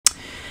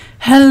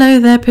Hello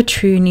there,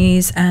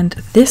 Patroonies, and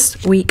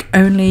this week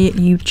only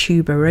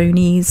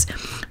YouTuberonies,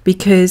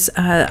 because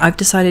I've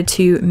decided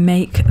to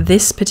make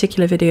this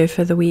particular video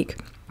for the week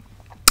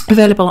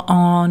available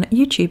on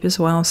YouTube as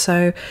well,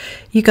 so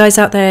you guys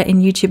out there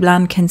in YouTube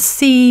land can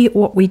see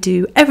what we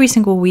do every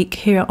single week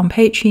here on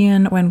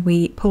Patreon when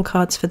we pull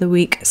cards for the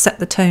week, set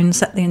the tone,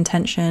 set the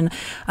intention.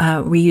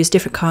 We use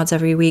different cards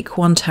every week,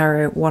 one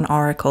tarot, one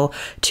oracle,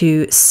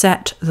 to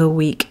set the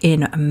week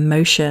in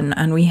motion.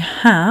 And we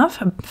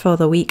have, for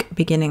the week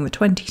beginning the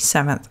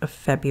 27th of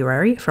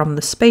February, from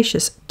the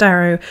Spacious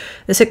Tarot,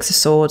 the Six of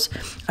Swords,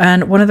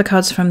 and one of the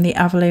cards from the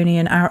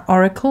Avalonian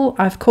Oracle.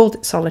 I've called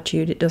it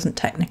Solitude. It doesn't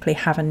technically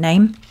have a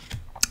name.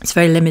 It's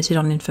very limited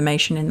on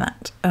information in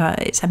that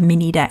it's a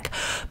mini deck,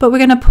 but we're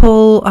going to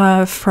pull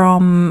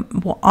from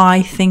what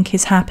I think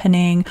is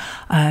happening,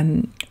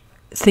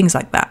 things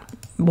like that,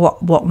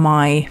 what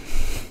my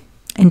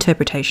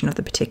interpretation of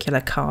the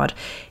particular card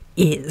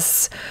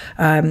is.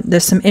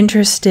 There's some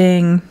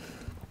interesting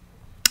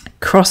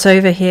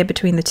crossover here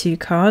between the two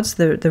cards.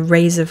 The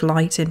rays of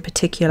light in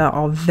particular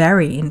are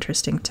very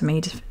interesting to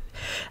me.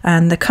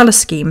 And the colour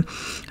scheme,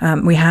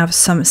 we have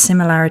some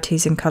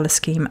similarities in colour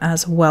scheme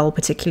as well,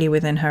 particularly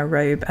within her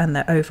robe and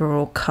the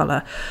overall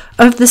colour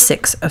of the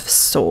Six of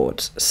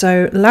Swords.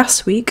 So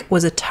last week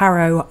was a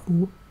tarot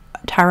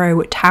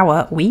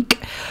tower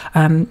week,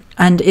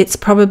 and it's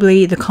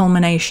probably the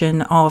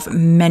culmination of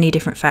many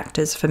different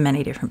factors for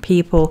many different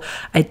people.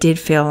 I did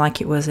feel like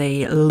it was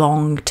a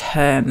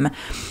long-term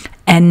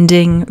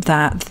ending,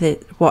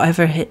 that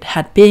whatever it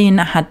had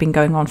been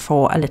going on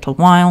for a little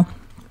while,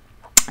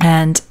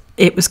 and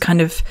it was kind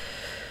of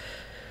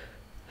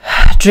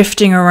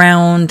drifting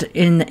around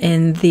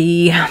in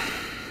the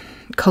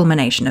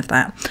culmination of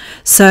that.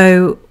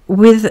 So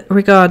with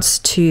regards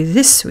to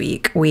this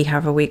week, we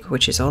have a week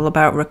which is all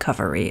about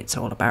recovery. It's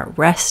all about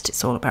rest.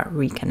 It's all about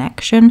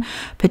reconnection,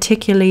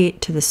 particularly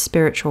to the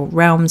spiritual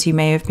realms. You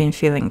may have been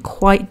feeling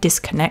quite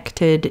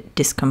disconnected,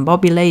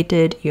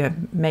 discombobulated. You're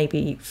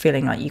maybe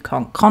feeling like you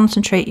can't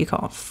concentrate, you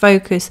can't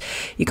focus,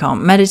 you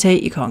can't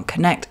meditate, you can't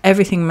connect.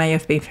 Everything may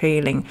have been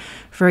feeling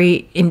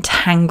very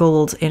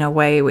entangled in a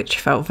way which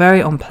felt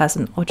very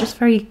unpleasant, or just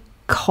very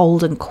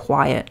cold and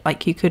quiet,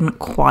 like you couldn't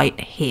quite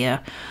hear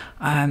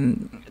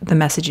the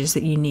messages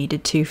that you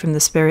needed to from the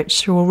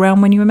spiritual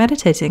realm when you were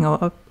meditating,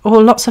 or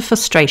lots of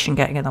frustration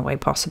getting in the way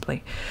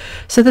possibly.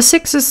 So the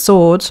Six of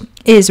Swords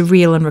is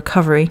real and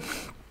recovery.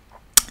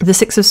 The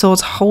Six of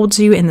Swords holds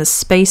you in the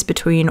space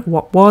between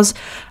what was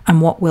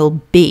and what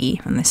will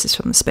be, and this is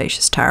from the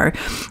Spacious Tarot.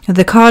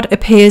 The card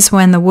appears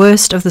when the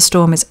worst of the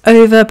storm is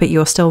over, but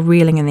you're still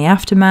reeling in the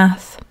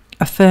aftermath.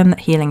 Affirm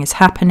that healing is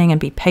happening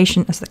and be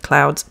patient as the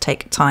clouds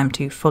take time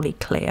to fully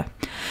clear.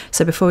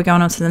 So before we go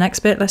on to the next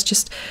bit, let's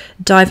just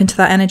dive into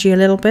that energy a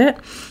little bit.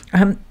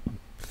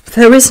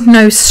 There is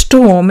no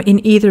storm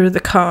in either of the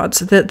cards.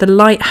 The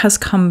light has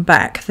come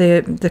back.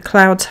 The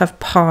clouds have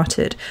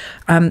parted,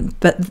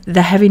 but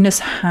the heaviness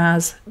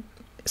has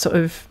sort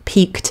of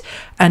peaked,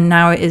 and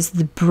now it is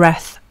the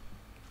breath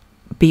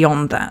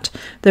beyond that.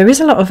 There is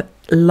a lot of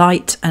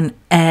light and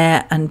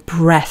air and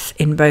breath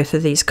in both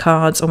of these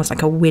cards, almost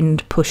like a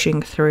wind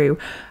pushing through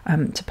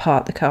to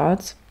part the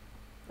cards.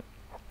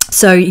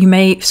 So you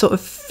may sort of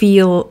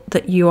feel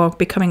that you are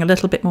becoming a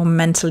little bit more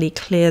mentally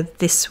clear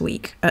this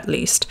week, at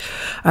least,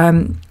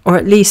 or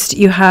at least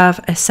you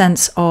have a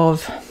sense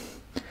of,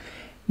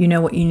 you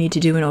know, what you need to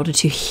do in order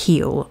to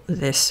heal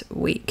this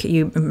week.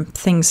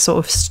 Things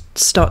sort of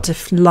start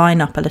to line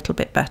up a little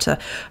bit better.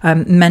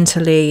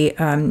 Mentally,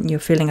 you're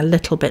feeling a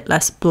little bit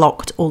less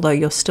blocked, although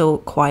you're still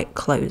quite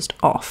closed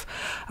off.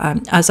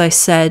 As I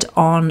said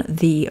on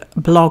the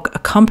blog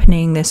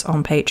accompanying this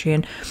on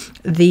Patreon,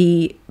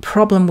 the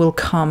problem will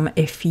come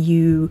if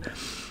you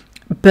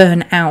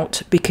burn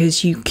out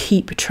because you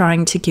keep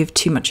trying to give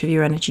too much of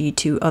your energy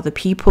to other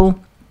people.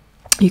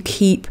 You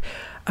keep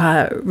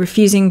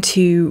refusing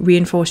to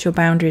reinforce your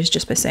boundaries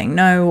just by saying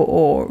no,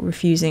 or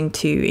refusing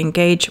to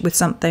engage with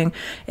something.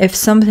 If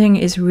something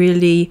is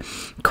really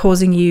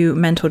causing you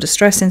mental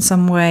distress in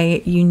some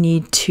way, you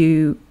need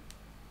to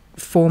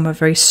form a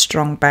very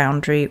strong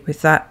boundary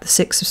with that. The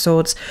Six of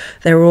Swords,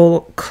 they're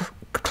all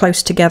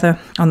close together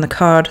on the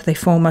card. They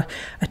form a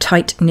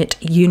tight-knit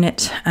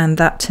unit, and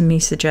that to me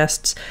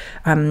suggests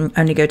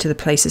only go to the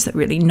places that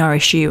really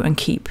nourish you and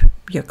keep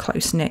your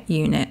close-knit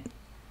unit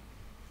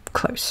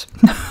close.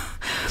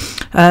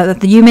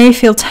 You may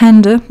feel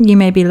tender, you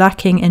may be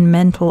lacking in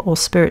mental or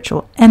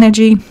spiritual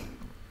energy.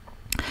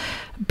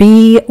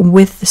 Be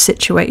with the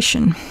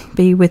situation,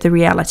 be with the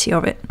reality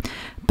of it,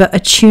 but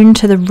attune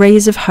to the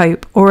rays of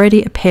hope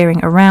already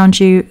appearing around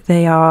you.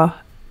 They are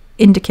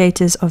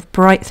indicators of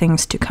bright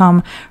things to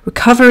come.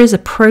 Recovery is a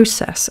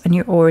process, and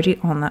you're already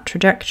on that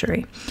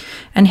trajectory.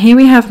 And here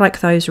we have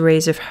like those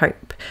rays of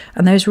hope,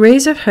 and those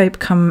rays of hope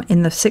come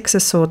in the Six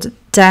of Swords,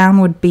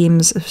 downward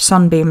beams of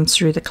sunbeams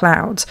through the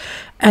clouds.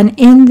 And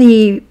in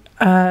the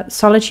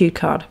Solitude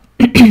card,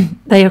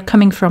 they are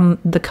coming from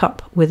the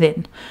cup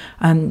within.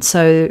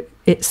 So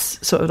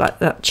it's sort of like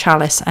that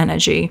chalice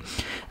energy.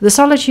 The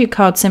Solitude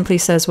card simply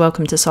says,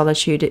 welcome to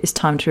solitude. It is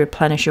time to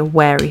replenish your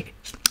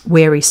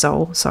weary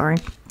soul. Sorry.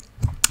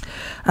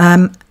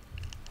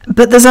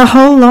 But there's a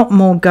whole lot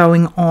more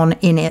going on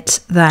in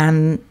it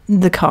than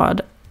the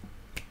card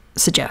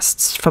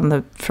suggests from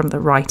the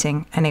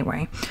writing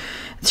anyway.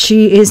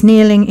 She is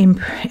kneeling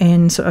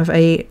in sort of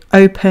a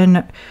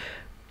open,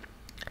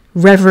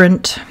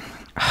 reverent,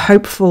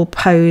 hopeful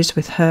pose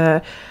with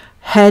her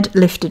head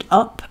lifted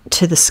up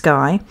to the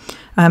sky.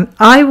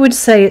 I would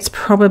say it's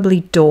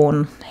probably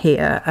dawn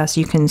here, as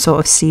you can sort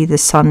of see the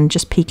sun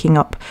just peeking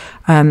up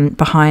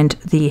behind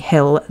the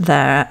hill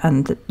there,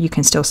 and you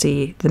can still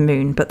see the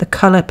moon, but the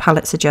colour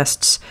palette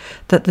suggests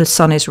that the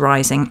sun is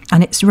rising,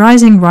 and it's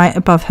rising right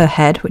above her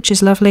head, which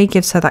is lovely,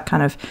 gives her that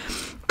kind of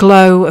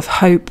glow of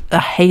hope, a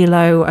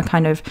halo, a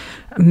kind of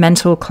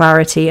mental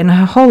clarity, and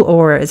her whole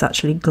aura is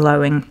actually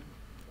glowing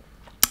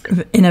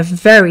in a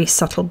very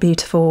subtle,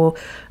 beautiful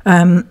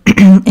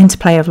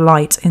interplay of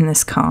light in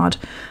this card.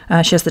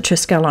 She has the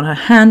Triskel on her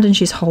hand, and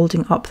she's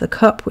holding up the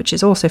cup, which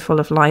is also full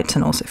of light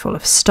and also full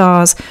of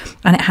stars,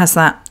 and it has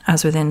that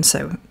as within,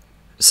 so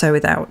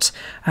without,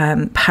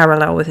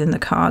 parallel within the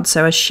card.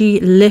 So as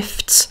she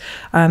lifts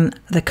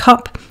the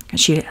cup,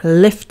 she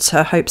lifts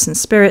her hopes and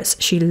spirits,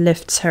 she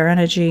lifts her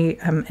energy.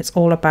 It's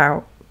all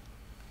about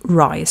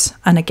rise,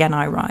 and again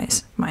I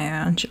rise,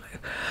 Maya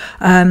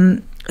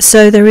Angelou.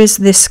 So there is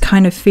this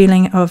kind of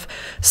feeling of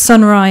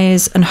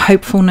sunrise and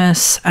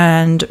hopefulness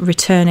and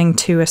returning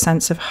to a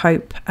sense of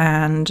hope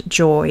and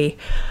joy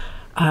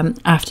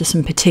after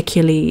some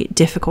particularly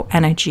difficult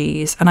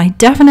energies. And I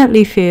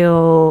definitely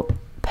feel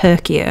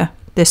perkier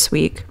this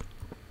week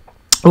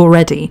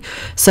already.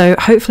 So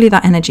hopefully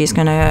that energy is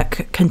going to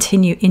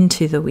continue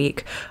into the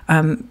week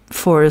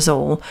for us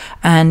all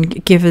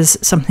and give us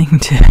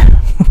something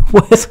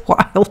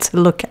worthwhile to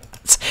look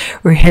at,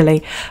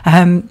 really.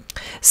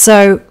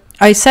 So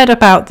I said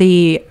about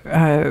the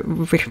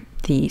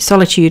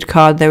Solitude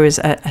card, there was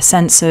a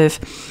sense of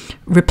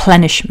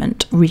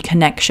replenishment,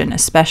 reconnection,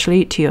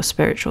 especially to your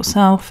spiritual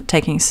self,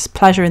 taking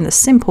pleasure in the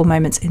simple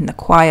moments, in the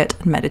quiet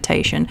and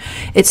meditation.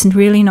 It's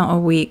really not a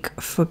week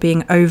for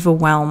being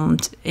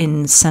overwhelmed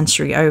in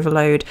sensory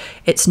overload.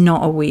 It's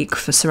not a week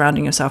for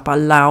surrounding yourself by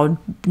loud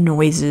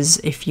noises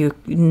if you're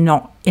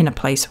not in a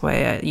place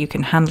where you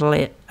can handle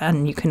it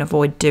and you can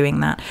avoid doing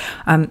that.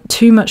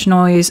 Too much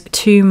noise,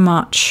 too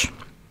much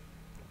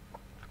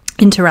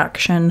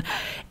interaction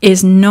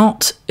is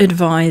not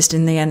advised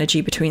in the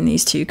energy between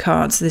these two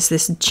cards. There's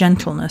this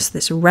gentleness,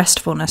 this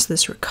restfulness,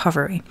 this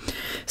recovery.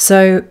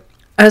 So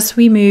as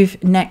we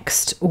move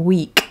next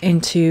week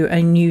into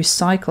a new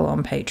cycle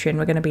on Patreon,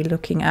 we're going to be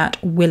looking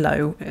at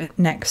Willow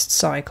next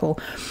cycle.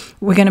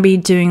 We're going to be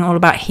doing all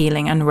about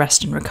healing and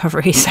rest and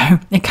recovery. So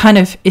it kind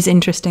of is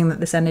interesting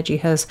that this energy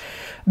has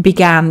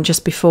began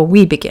just before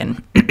we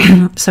begin.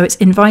 So it's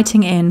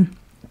inviting in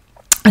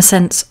a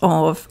sense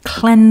of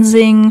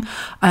cleansing,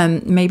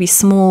 maybe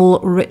small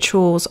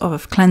rituals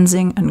of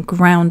cleansing and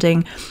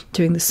grounding,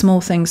 doing the small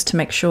things to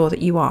make sure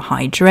that you are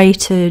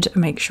hydrated,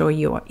 make sure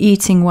you are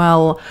eating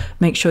well,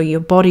 make sure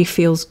your body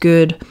feels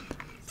good,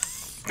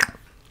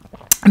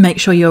 make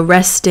sure you're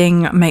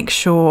resting, make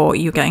sure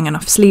you're getting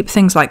enough sleep,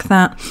 things like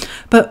that.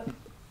 But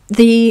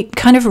the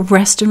kind of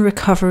rest and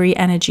recovery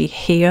energy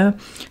here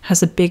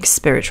has a big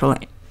spiritual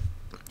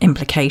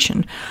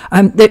implication.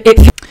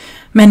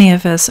 Many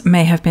of us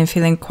may have been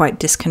feeling quite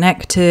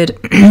disconnected,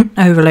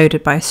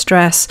 overloaded by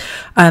stress.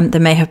 There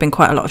may have been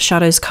quite a lot of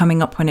shadows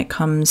coming up when it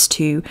comes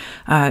to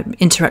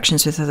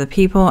interactions with other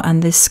people,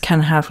 and this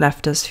can have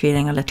left us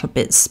feeling a little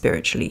bit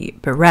spiritually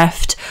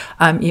bereft.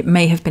 It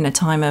may have been a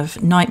time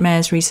of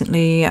nightmares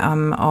recently,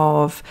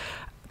 of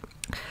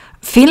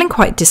feeling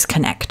quite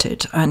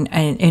disconnected and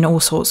in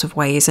all sorts of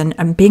ways,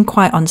 and being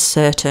quite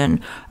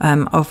uncertain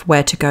of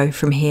where to go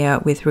from here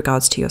with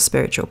regards to your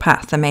spiritual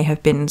path. There may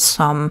have been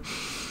some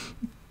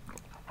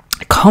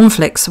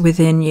conflicts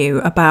within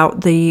you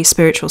about the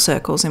spiritual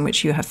circles in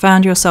which you have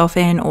found yourself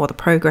in, or the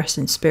progress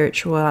in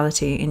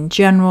spirituality in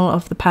general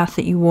of the path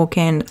that you walk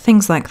in,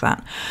 things like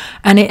that.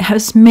 And it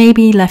has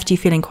maybe left you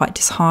feeling quite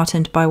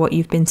disheartened by what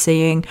you've been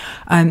seeing,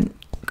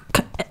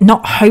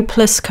 not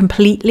hopeless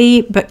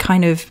completely, but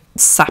kind of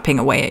sapping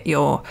away at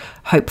your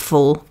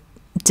hopeful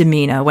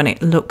demeanor when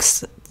it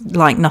looks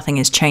like nothing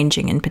is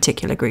changing in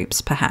particular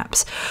groups,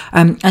 perhaps.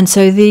 And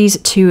so these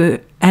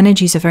two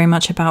energies are very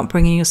much about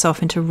bringing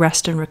yourself into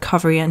rest and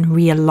recovery and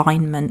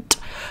realignment.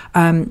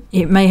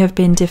 It may have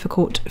been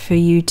difficult for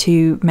you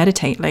to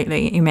meditate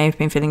lately. You may have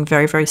been feeling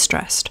very, very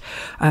stressed.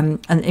 And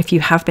if you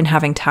have been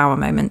having tower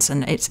moments,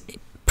 and it's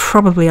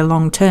probably a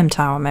long-term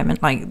tower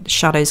moment, like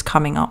shadows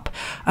coming up,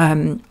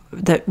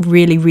 that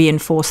really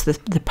reinforce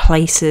the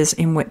places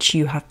in which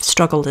you have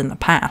struggled in the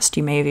past.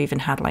 You may have even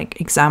had like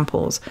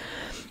examples,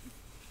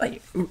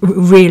 like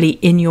really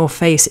in your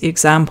face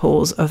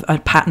examples of a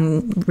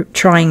pattern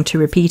trying to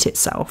repeat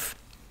itself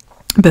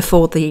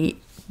before the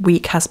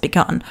week has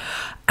begun,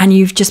 and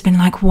you've just been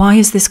like, why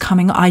is this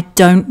coming? I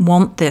don't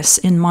want this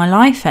in my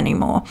life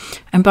anymore.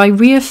 And by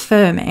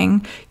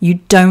reaffirming you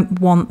don't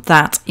want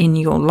that in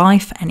your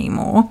life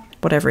anymore,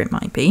 whatever it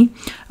might be,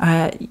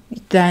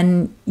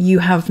 then you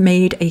have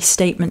made a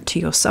statement to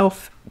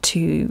yourself,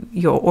 to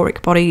your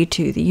auric body,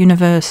 to the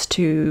universe,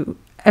 to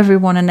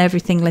everyone and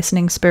everything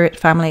listening, spirit,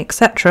 family,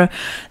 etc.,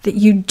 that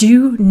you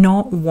do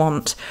not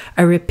want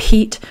a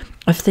repeat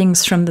of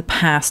things from the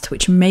past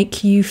which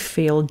make you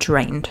feel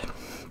drained,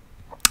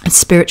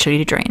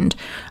 spiritually drained.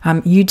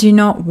 You do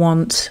not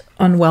want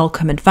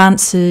unwelcome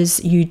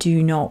advances. You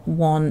do not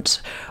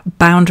want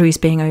boundaries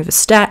being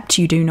overstepped.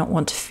 You do not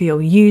want to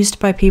feel used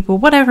by people,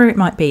 whatever it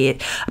might be.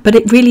 But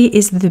it really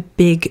is the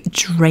big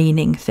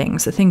draining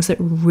things, the things that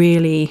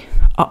really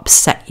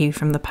upset you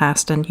from the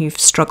past and you've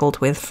struggled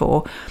with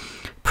for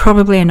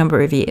probably a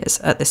number of years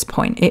at this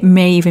point. It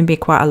may even be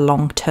quite a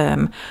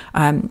long-term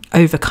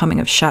overcoming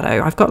of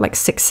shadow. I've got like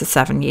 6 or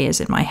 7 years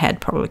in my head,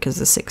 probably because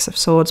of the 6 of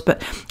Swords,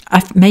 but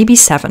maybe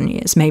 7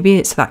 years. Maybe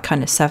it's that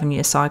kind of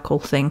 7-year cycle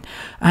thing.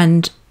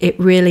 And it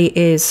really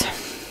is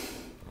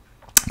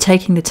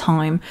taking the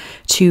time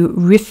to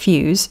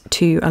refuse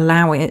to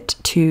allow it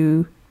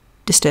to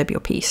disturb your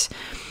peace.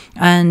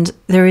 And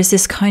there is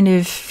this kind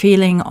of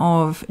feeling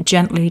of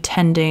gently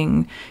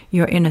tending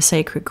your inner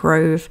sacred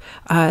grove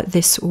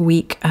this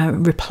week,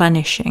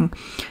 replenishing.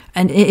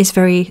 And it is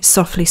very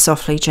softly,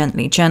 softly,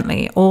 gently,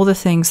 gently. All the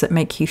things that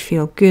make you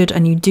feel good,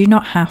 and you do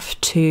not have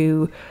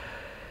to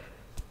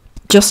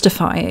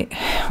justify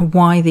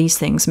why these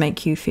things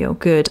make you feel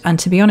good. And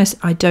to be honest,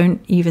 I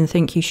don't even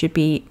think you should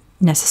be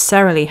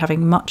necessarily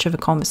having much of a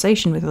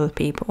conversation with other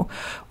people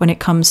when it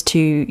comes to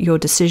your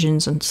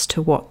decisions as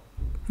to what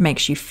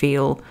makes you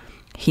feel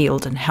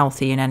healed and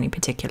healthy in any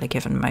particular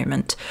given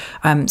moment.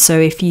 So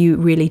if you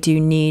really do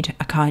need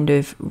a kind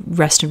of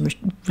rest and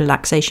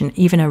relaxation,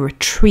 even a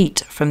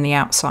retreat from the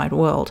outside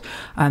world,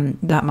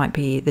 that might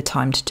be the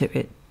time to do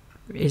it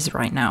is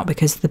right now,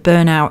 because the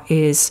burnout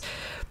is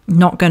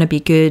not going to be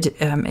good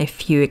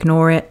if you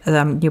ignore it.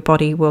 Your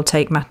body will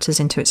take matters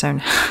into its own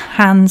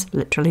hands,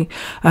 literally,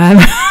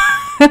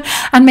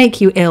 and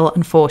make you ill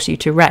and force you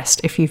to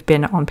rest. If you've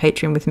been on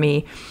Patreon with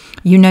me,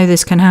 you know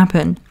this can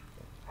happen.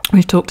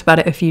 We've talked about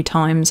it a few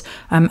times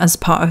as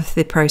part of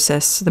the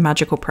process, the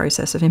magical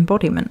process of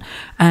embodiment.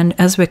 And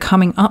as we're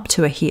coming up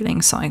to a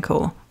healing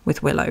cycle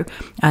with Willow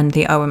and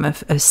the Ogham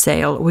of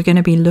Sail, we're going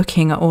to be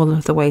looking at all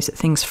of the ways that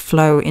things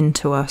flow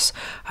into us,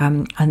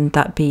 and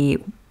that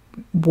be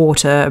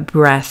water,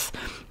 breath,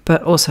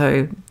 but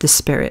also the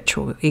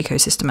spiritual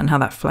ecosystem and how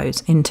that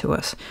flows into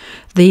us.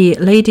 The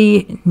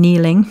lady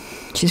kneeling,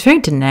 she's very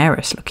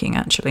Daenerys looking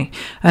actually,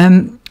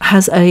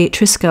 has a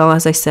triskel,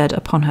 as I said,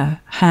 upon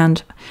her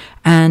hand,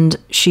 and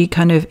she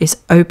kind of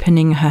is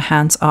opening her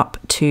hands up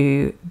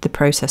to the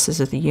processes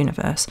of the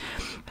universe.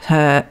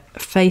 Her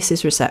face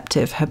is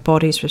receptive, her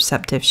body's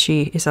receptive.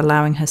 She is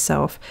allowing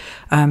herself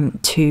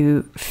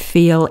to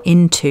feel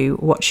into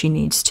what she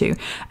needs to.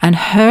 And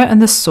her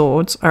and the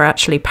swords are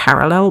actually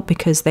parallel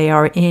because they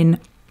are in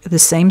the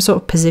same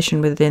sort of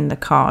position within the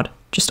card,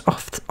 just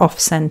off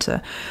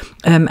center,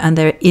 and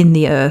they're in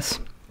the earth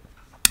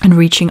and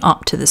reaching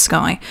up to the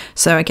sky.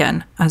 So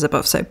again, as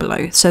above, so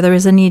below. So there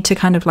is a need to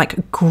kind of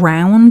like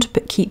ground,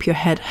 but keep your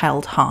head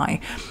held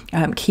high.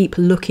 Keep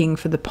looking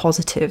for the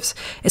positives.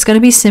 It's going to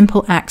be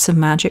simple acts of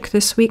magic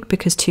this week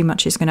because too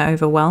much is going to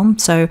overwhelm.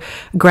 So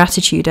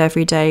gratitude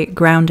every day,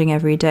 grounding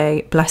every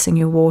day, blessing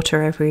your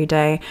water every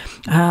day,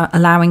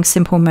 allowing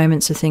simple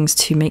moments of things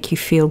to make you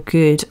feel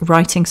good,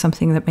 writing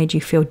something that made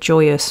you feel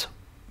joyous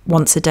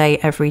once a day,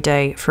 every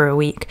day for a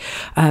week,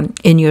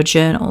 in your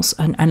journals,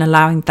 and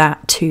allowing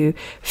that to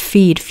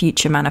feed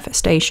future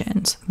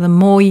manifestations. The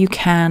more you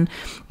can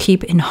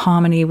keep in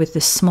harmony with the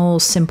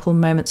small, simple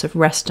moments of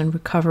rest and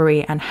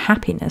recovery and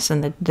happiness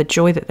and the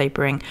joy that they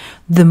bring,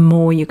 the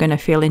more you're going to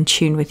feel in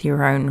tune with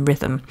your own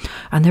rhythm.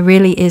 And there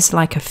really is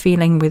like a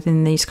feeling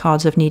within these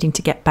cards of needing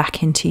to get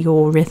back into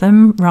your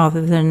rhythm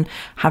rather than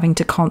having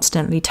to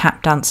constantly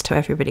tap dance to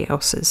everybody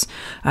else's,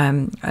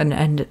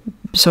 and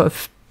sort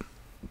of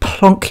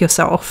plonk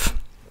yourself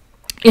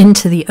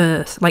into the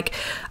earth. Like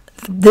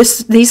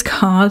these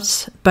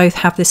cards both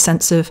have this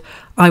sense of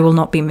I will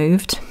not be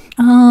moved.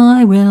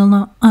 I will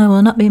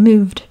not be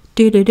moved.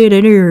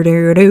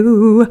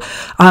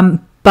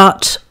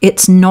 But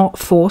it's not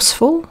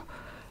forceful.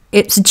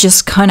 It's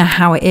just kind of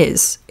how it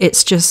is.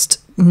 It's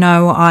just,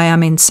 no, I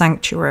am in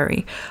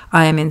sanctuary.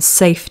 I am in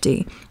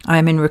safety. I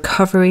am in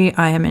recovery.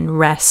 I am in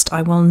rest.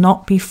 I will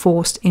not be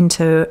forced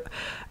into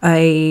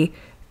a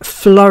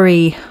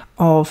flurry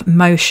of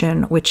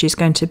motion which is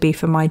going to be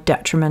for my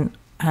detriment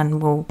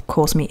and will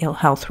cause me ill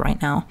health right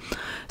now.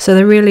 So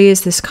there really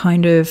is this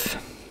kind of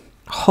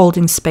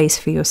holding space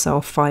for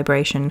yourself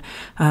vibration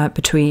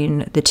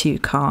between the two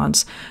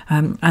cards,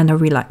 and a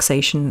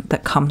relaxation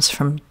that comes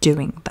from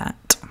doing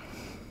that.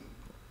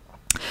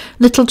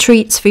 Little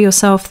treats for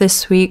yourself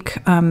this week.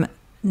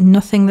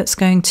 Nothing that's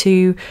going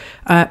to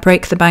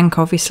break the bank,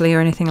 obviously, or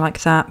anything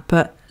like that,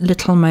 but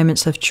little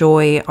moments of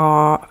joy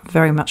are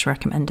very much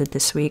recommended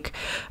this week.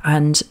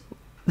 And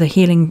the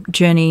healing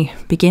journey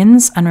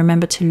begins. And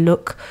remember to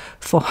look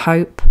for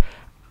hope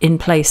in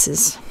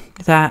places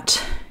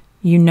that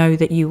you know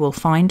that you will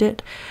find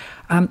it.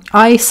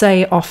 I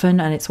say often,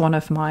 and it's one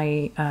of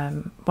my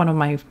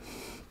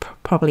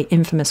probably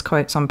infamous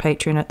quotes on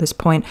Patreon at this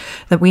point,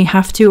 that we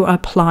have to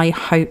apply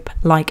hope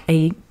like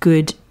a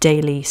good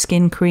daily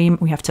skin cream.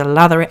 We have to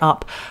lather it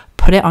up,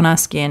 put it on our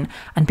skin,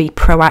 and be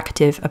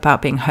proactive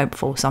about being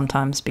hopeful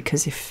sometimes,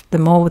 because if the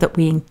more that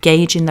we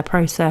engage in the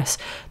process,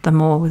 the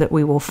more that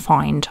we will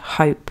find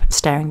hope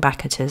staring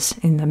back at us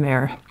in the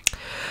mirror.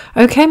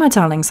 Okay, my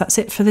darlings, that's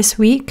it for this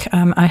week.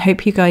 I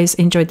hope you guys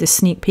enjoyed this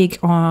sneak peek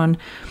on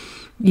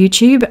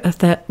YouTube,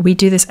 that we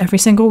do this every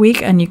single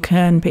week, and you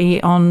can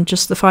be on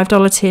just the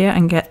 $5 tier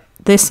and get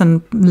this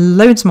and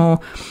loads more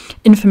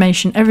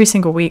information every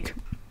single week.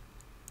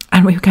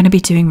 And we're going to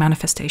be doing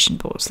manifestation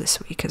boards this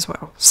week as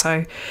well.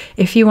 So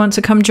if you want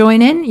to come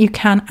join in, you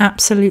can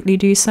absolutely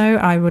do so.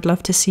 I would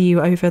love to see you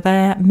over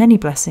there. Many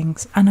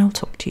blessings, and I'll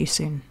talk to you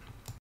soon.